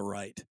trees to the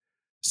right.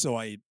 So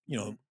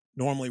mhm,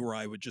 normally where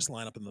I would just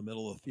line up in the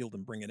middle of the field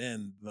and bring it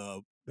in,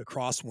 the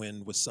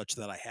crosswind was such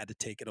that I had to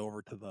take it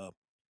over to the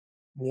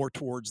more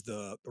towards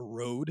the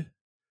road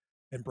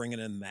and bring it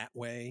in that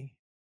way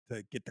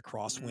to get the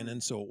crosswind mhm.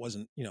 in, so it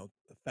wasn't,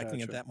 affecting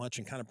it Gotcha. that much,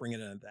 and kind of bring it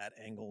in at that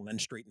angle and then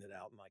straighten it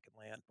out and I could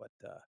land. But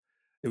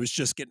it was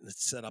just getting it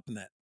set up in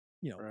that,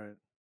 you know, Right.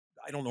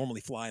 I don't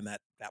normally fly in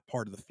that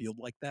part of the field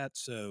like that.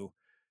 So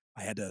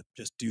I had to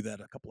just do that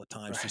a couple of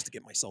times just Right. to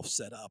get myself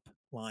set up,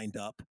 lined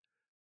up,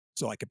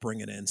 so I could bring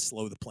it in,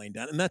 slow the plane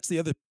down. And that's the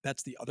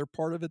other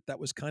part of it that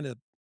was kind of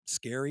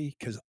scary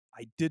because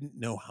I didn't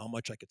know how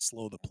much I could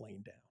slow the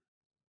plane down.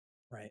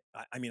 Right.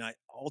 I mean, I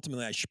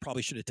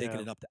probably should have taken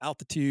Yeah. it up to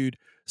altitude,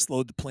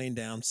 slowed the plane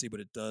down, see what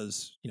it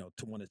does,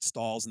 to when it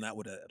stalls, and that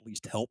would at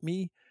least help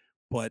me.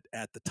 But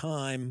at the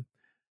time,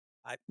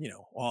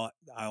 all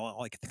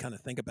I could kind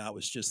of think about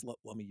was just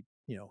let me,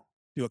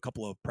 do a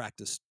couple of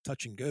practice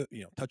touch and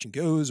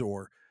goes,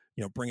 or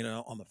bringing it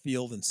out on the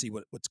field and see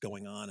what's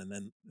going on, and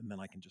then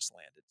I can just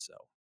land it. So,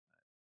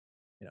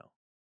 you know,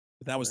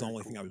 but that was the Very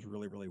only thing I cool. was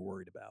really really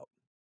worried about.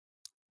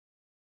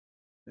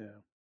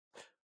 Yeah.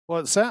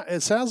 Well, it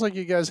sounds like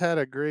you guys had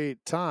a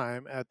great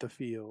time at the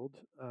field,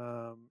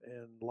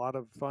 and a lot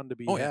of fun to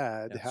be Oh yeah,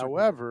 had. yeah,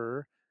 certainly did.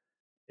 However,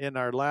 in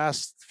our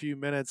last few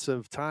minutes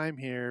of time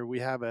here, we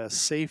have a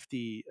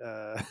safety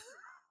a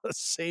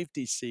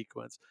safety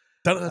sequence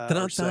Dun dun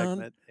or dun dun,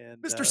 segment,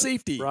 and Mr.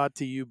 Safety. brought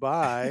to you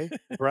by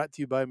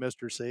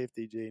Mr.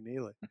 Safety Jay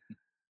Neely.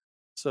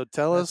 So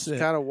tell That's us, it.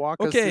 kind of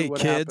walk us through Okay,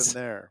 what happened kids.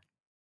 there.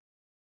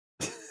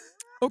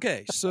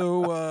 Okay,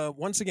 so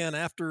once again,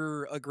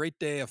 after a great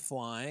day of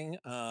flying,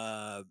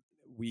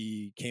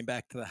 we came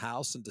back to the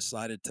house and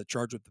decided to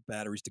charge up the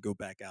batteries to go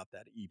back out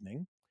that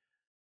evening.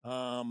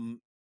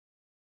 Um,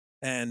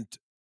 and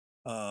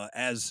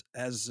as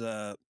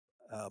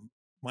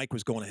Mike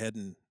was going ahead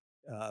and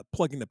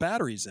plugging the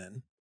batteries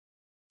in,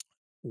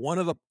 one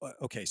of the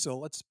okay, so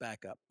let's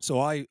back up. So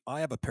I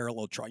have a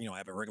parallel charge. I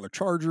have a regular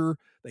charger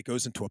that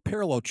goes into a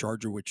parallel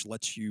charger, which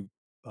lets you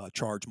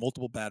charge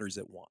multiple batteries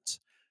at once,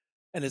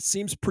 and it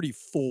seems pretty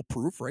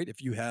foolproof, right?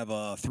 If you have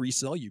a three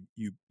cell, you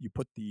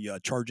put the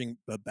charging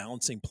the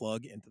balancing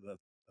plug into the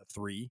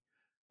three,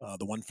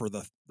 the one for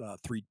the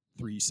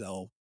three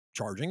cell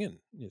charging, and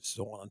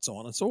so on and so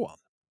on and so on.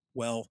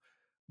 Well,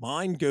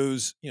 mine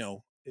goes,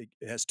 it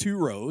has two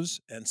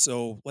rows, and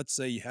so let's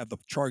say you have the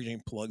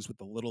charging plugs with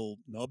the little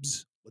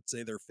nubs. Let's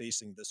say they're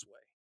facing this way,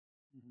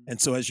 Mhm.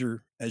 and so as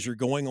you're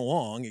going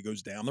along, it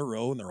goes down the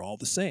row and they're all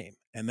the same.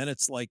 And then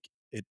it's like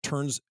it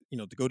turns,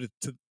 to go to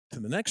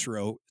the next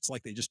row, it's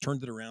like they just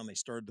turned it around, they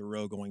started the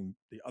row going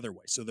the other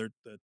way. So they're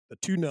the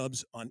two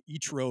nubs on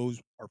each row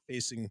are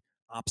facing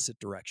opposite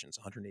directions,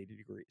 180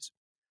 degrees.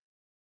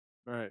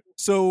 Right.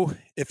 So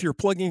if you're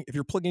plugging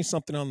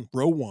something on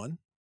row 1,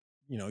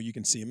 you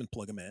can see them and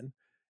plug them in.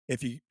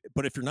 If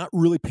you're not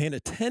really paying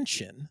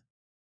attention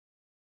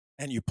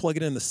and you plug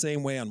it in the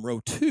same way on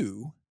row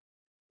 2,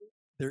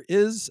 there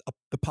is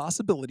the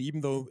possibility,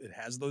 even though it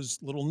has those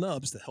little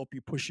nubs to help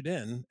you push it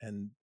in,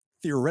 and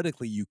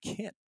theoretically you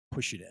can't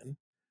push it in.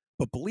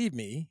 But believe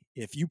me,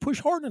 if you push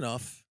hard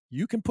enough,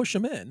 you can push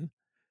them in.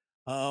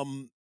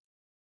 Um,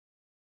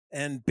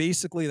 and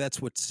basically,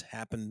 that's what's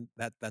happened.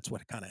 That's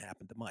what kind of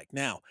happened to Mike.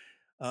 Now,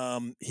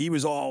 he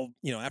was all,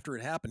 after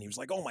it happened, he was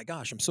like, "Oh my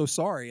gosh, I'm so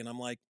sorry," and I'm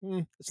like,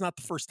 "It's not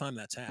the first time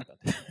that's happened,"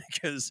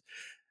 because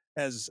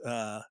as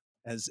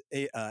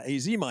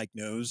AZ Mike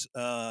knows,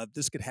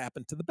 this could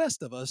happen to the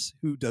best of us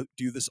who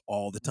do this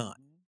all the time,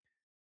 Mhm.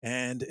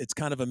 and it's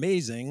kind of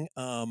amazing.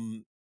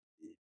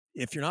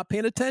 If you're not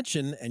paying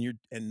attention and you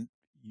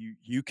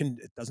can,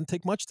 it doesn't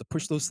take much to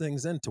push those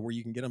things in to where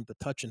you can get them to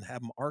touch and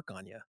have them arc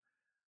on you.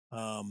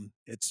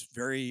 It's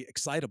very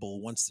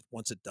excitable once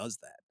it does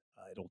that.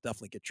 it'll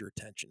definitely get your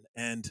attention.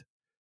 And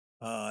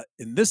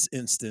in this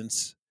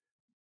instance,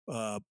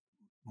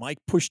 Mike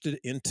pushed it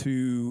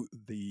into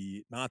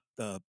not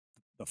the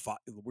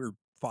weird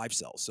 5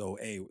 cell. So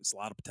it was a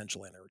lot of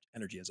potential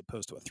energy as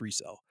opposed to a 3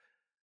 cell.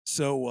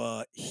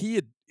 So he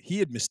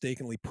had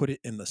mistakenly put it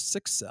in the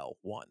 6 cell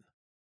one.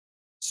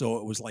 So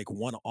it was like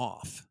one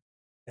off.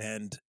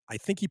 And I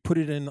think he put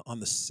it in on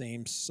the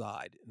same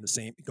side,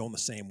 going the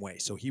same way.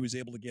 So he was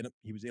able to get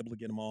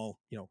them all,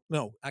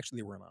 no, actually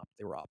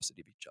they were opposite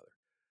of each other.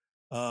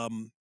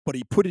 But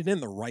he put it in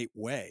the right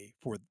way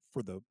for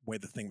the way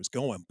the thing was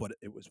going, but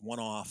it was one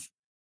off.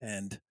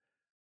 And,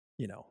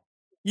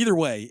 either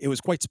way, it was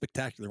quite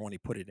spectacular when he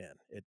put it in.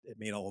 It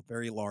made a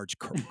very large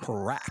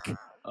crack.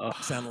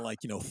 Sounded like,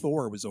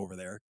 Thor was over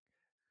there.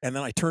 And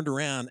then I turned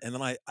around, and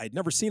then I'd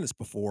never seen this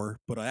before,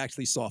 but I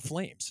actually saw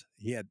flames.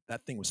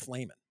 That thing was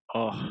flaming.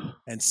 Oh,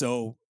 And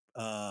so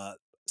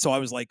I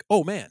was like,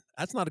 oh man,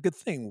 that's not a good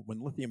thing when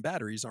lithium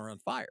batteries are on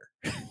fire.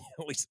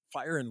 At least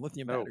fire and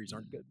lithium batteries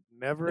aren't good.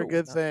 Never a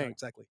good thing. Not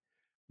exactly.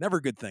 Never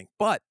a good thing.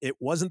 But it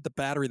wasn't the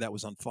battery that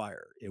was on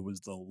fire. It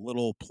was the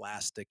little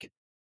plastic,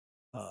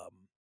 connector.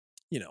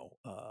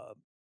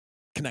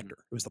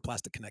 It was the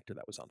plastic connector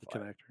that was on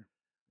fire.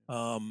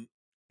 Connector.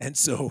 And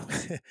so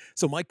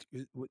Mike,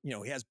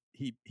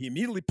 he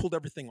immediately pulled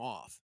everything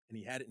off, and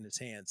he had it in his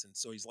hands. And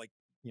so he's like,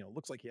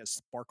 looks like he has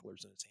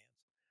sparklers in his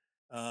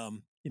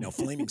hands,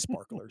 flaming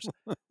sparklers.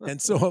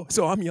 And so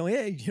I'm yelling,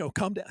 hey,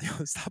 calm down,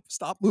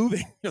 stop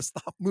moving,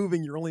 stop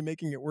moving. You're only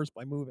making it worse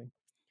by moving.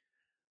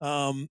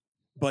 So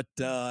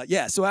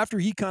after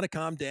he kind of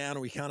calmed down,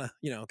 and we kind of,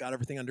 got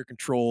everything under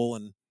control,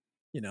 and,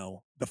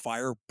 the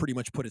fire pretty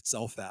much put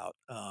itself out.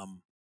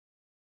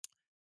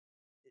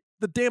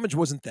 The damage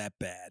wasn't that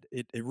bad.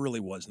 It really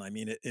wasn't. I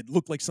mean, it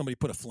looked like somebody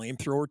put a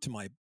flamethrower to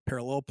my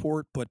parallel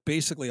port, but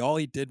basically all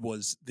he did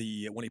was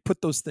when he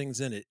put those things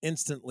in, it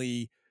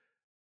instantly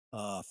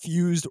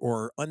fused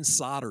or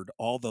unsoldered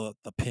all the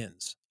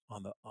pins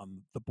on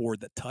the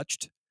board that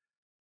touched.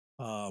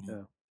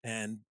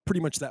 And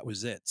pretty much that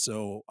was it.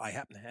 So I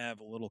happen to have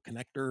a little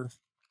connector,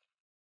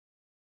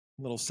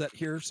 little set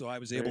here, so I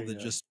was able to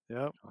just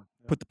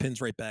put the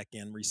pins right back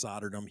in,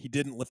 resoldered them. He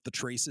didn't lift the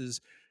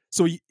traces.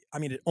 So,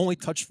 it only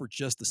touched for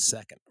just a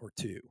second or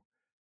two,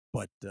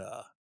 but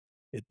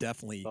it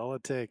definitely... That's all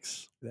it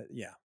takes.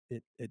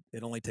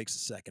 It only takes a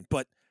second.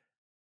 But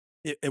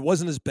it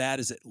wasn't as bad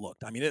as it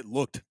looked. I mean, it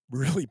looked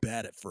really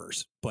bad at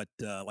first. But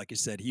like I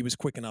said, he was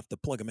quick enough to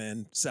plug them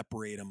in,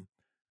 separate them,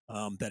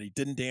 that he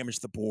didn't damage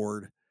the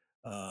board.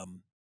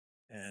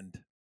 And,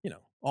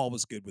 all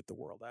was good with the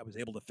world. I was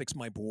able to fix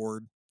my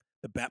board.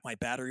 My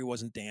battery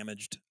wasn't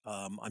damaged.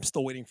 I'm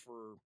still waiting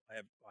for...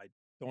 I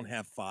don't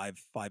have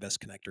 5S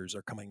connectors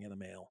are coming in the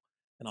mail,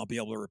 and I'll be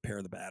able to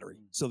repair the battery.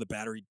 So the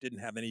battery didn't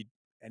have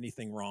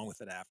anything wrong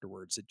with it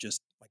afterwards. It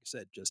just, like I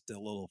said, just a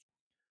little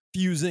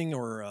fusing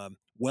or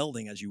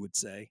welding, as you would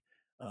say,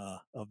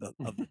 of a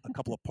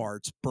couple of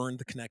parts, burned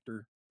the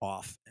connector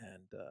off,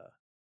 and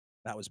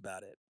that was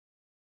about it.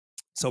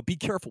 So be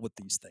careful with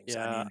these things.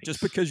 Yeah. I mean,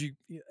 just because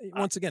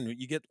once again,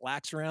 you get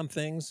lax around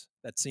things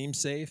that seem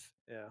safe.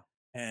 Yeah.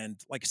 And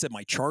like I said,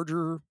 my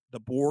charger, the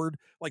board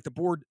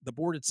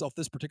itself,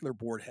 this particular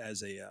board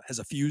has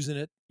a fuse in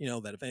it,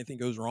 that if anything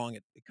goes wrong,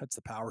 it cuts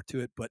the power to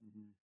it. But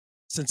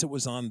since it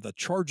was on the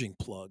charging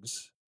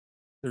plugs,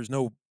 there's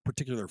no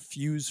particular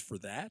fuse for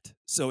that.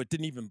 So it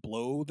didn't even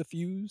blow the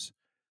fuse.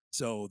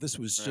 So this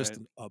was just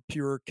a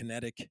pure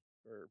kinetic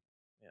or,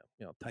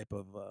 type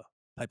of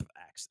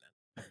accident.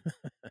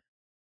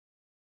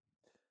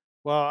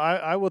 Well,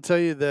 I will tell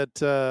you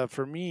that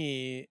for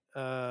me,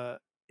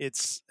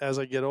 it's as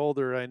I get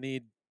older, I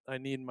need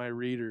my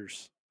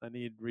readers. I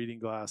need reading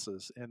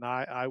glasses, and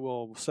I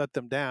will set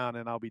them down,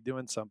 and I'll be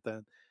doing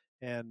something.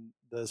 And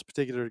this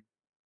particular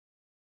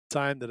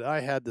time that I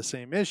had the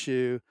same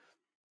issue,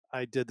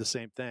 I did the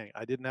same thing.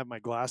 I didn't have my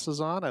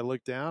glasses on. I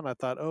looked down. I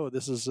thought, oh,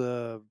 this is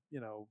a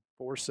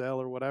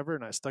 4-cell or whatever,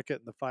 and I stuck it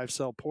in the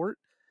 5-cell port,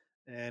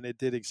 and it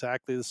did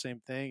exactly the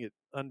same thing. It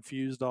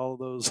unfused all of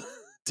those,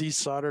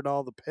 desoldered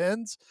all the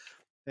pins.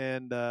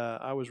 And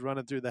I was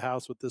running through the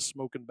house with this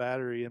smoking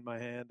battery in my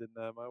hand, and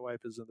my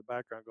wife is in the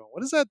background going,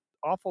 "What is that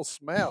awful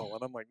smell?"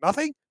 And I'm like,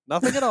 "Nothing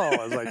at all."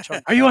 As I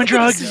chunked, are you on Nothing to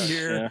drugs? see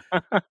here.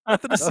 Yeah.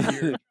 Nothing to see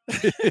here.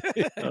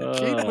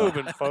 Keep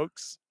moving,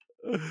 folks.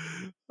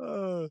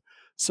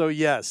 So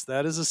yes,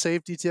 that is a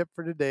safety tip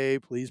for today.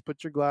 Please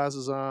put your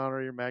glasses on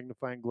or your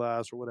magnifying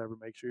glass or whatever.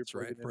 Make sure you're That's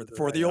right. plugging into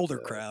For the right older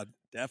outlet. crowd,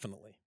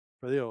 definitely.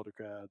 For the older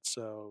crowd.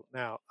 So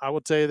now I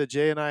will tell you that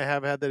Jay and I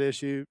have had that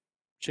issue.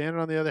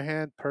 Shannon, on the other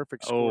hand,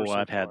 perfect score. Oh, so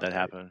I've had far, that right?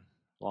 happen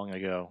long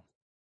ago.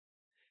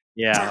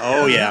 Yeah.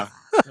 Oh, yeah.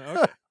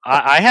 Okay.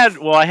 I had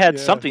Yeah,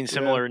 something yeah.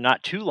 similar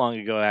not too long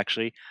ago,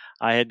 actually.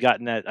 I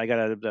got a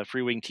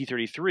Freewing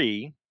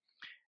T33,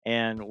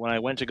 and when I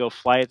went to go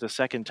fly it the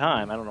second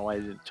time, I don't know why I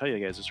didn't tell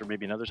you guys this, or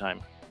maybe another time,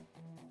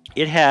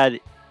 it had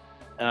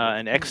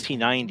an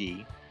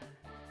XT90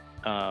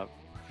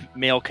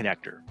 male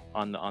connector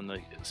on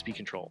the speed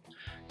control.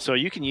 So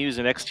you can use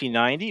an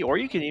XT90, or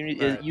you can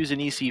even use an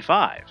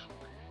EC5.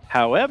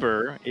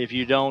 However, if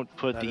you don't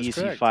put That the is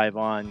correct. EC5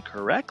 on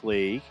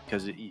correctly,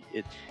 because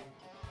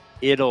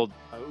it'll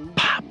Oh.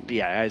 pop.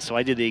 Yeah, so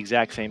I did the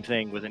exact same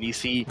thing with an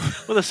EC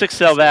with a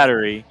 6-cell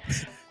battery.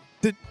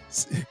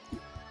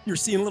 You're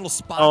seeing little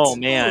spots. Oh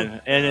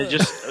man, and it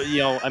just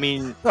I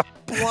mean,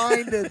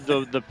 Blinded.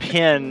 the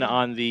pin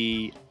on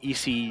the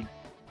EC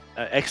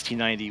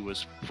XT90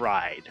 was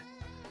fried,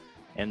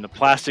 and the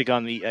plastic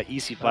on the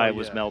EC5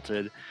 was yeah.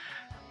 melted.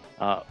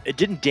 It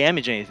didn't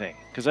damage anything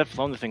because I've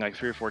flown the thing like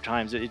 3 or 4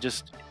 times. It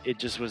just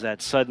was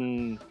that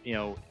sudden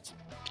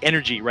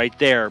energy right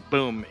there.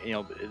 Boom!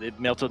 It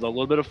melted a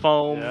little bit of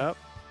foam. Yep.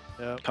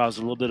 Caused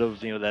a little bit of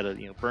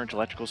that burnt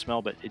electrical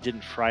smell, but it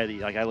didn't fry the.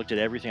 Like I looked at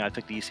everything. I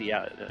took the EC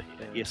out.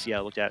 ESC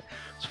out. Looked at.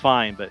 It's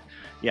fine, but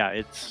yeah,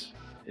 it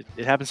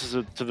happens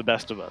to the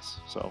best of us.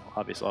 So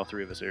obviously, all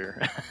 3 of us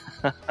are.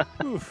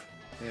 Oof.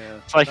 Yeah.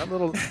 It's like that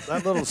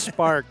little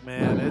spark,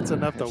 man. It's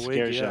enough to it wake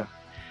scares you you. up.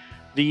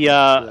 The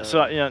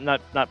so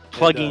not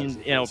plugging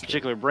It does.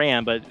 particular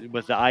brand, but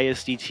with the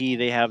ISDT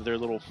they have their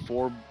little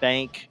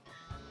 4-bank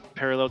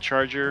parallel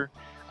charger.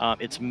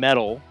 It's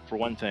metal for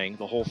one thing,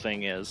 the whole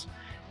thing is,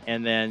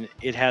 and then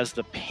it has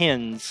the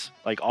pins,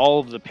 like all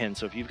of the pins.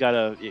 So if you've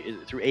got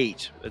through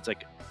 8, it's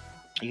like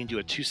you can do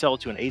a 2-cell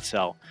to an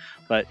 8-cell,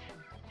 but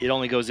it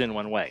only goes in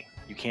one way.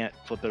 You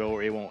flip it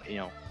over. It won't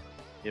it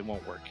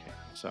won't work.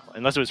 So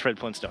unless it was Fred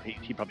Flintstone,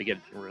 he'd probably get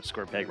a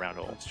square peg round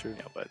hole. That's true.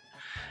 But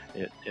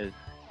it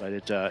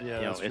that's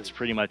it's true.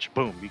 pretty much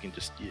boom. You can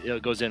just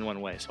it goes in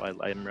one way. So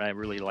I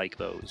really like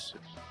those.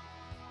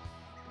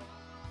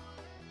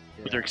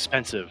 But they're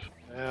expensive.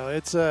 Well,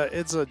 it's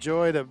a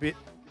joy to be.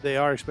 They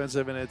are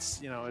expensive, and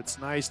it's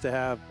nice to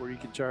have where you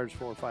can charge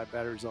 4 or 5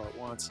 batteries all at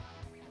once.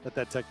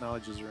 That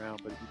technology is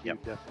around, but you do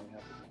definitely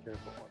have to be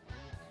careful and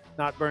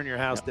not burn your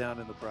house down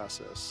in the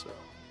process. So,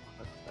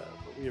 but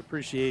we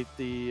appreciate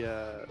the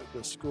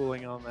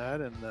schooling on that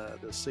and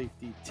the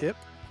safety tip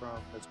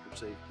from Mr.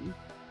 Safety.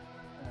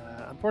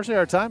 Unfortunately,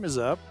 our time is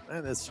up,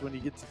 and it's when you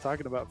get to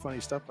talking about funny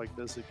stuff like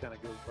this, it kind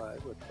of goes by.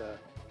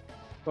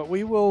 But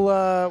we will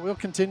we'll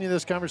continue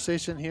this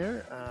conversation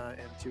here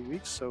in 2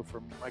 weeks. So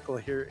from Michael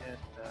here in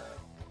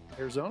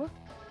Arizona,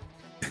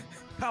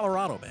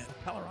 Colorado.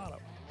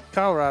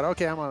 Colorado.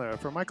 Okay, I'm on there.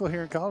 From Michael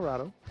here in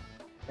Colorado,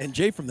 and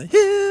Jay from the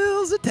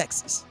hills of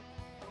Texas,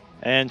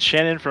 and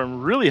Shannon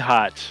from really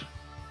hot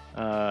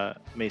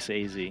Mesa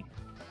AZ. And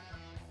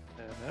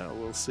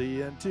we'll see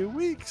you in 2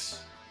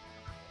 weeks.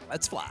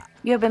 Let's fly.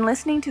 You have been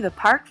listening to the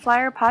Park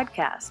Flyer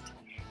Podcast.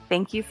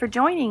 Thank you for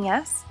joining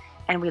us,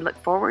 and we look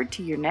forward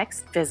to your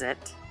next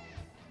visit.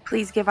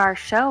 Please give our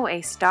show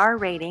a star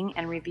rating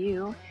and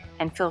review,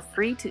 and feel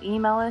free to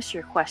email us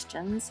your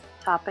questions,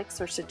 topics,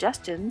 or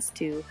suggestions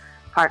to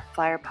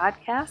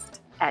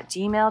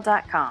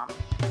parkflyerpodcast@gmail.com.